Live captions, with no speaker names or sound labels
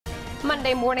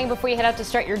Monday morning, before you head out to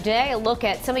start your day, a look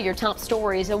at some of your top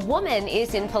stories. A woman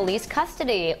is in police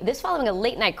custody. This following a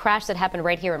late night crash that happened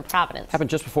right here in Providence.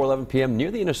 Happened just before 11 p.m. near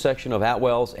the intersection of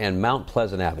Atwells and Mount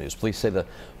Pleasant Avenues. Police say the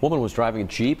woman was driving a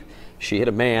Jeep. She hit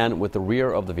a man with the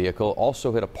rear of the vehicle,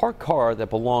 also hit a parked car that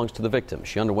belongs to the victim.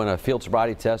 She underwent a field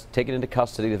sobriety test, taken into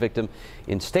custody. The victim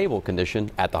in stable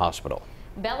condition at the hospital.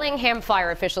 Bellingham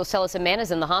fire officials tell us a man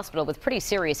is in the hospital with pretty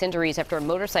serious injuries after a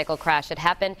motorcycle crash that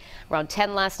happened around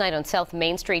 10 last night on South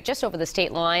Main Street, just over the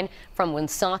state line from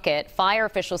Woonsocket. Fire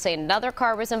officials say another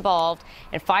car was involved,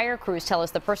 and fire crews tell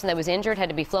us the person that was injured had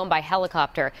to be flown by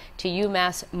helicopter to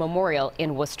UMass Memorial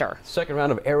in Worcester. Second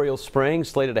round of aerial spraying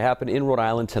slated to happen in Rhode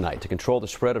Island tonight to control the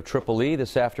spread of Triple E.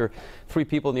 This after 3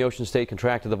 people in the Ocean State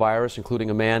contracted the virus, including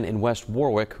a man in West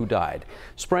Warwick who died.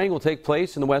 Spraying will take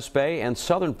place in the West Bay and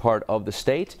southern part of the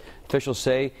state. Officials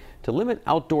say to limit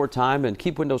outdoor time and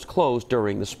keep windows closed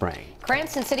during the spraying.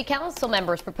 Cranston City Council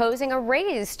members proposing a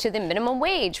raise to the minimum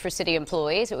wage for city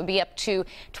employees. It would be up to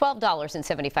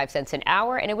 $12.75 an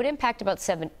hour, and it would impact about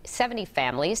 70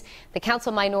 families. The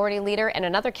council minority leader and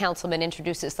another councilman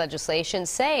introduced this legislation,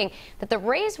 saying that the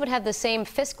raise would have the same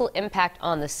fiscal impact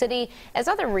on the city as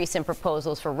other recent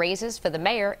proposals for raises for the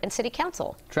mayor and city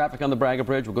council. Traffic on the Braga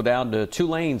Bridge will go down to 2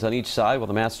 lanes on each side while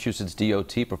the Massachusetts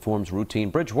DOT performs routine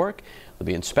bridge work. They'll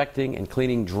be inspecting and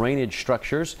cleaning drainage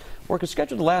structures. Work is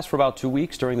scheduled to last for about 2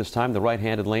 weeks. During this time, the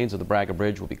right-handed lanes of the Braga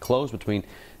Bridge will be closed between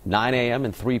 9 a.m.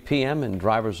 and 3 p.m. and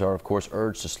drivers are, of course,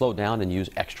 urged to slow down and use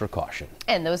extra caution.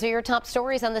 And those are your top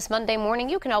stories on this Monday morning.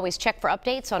 You can always check for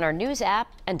updates on our news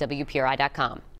app and WPRI.com.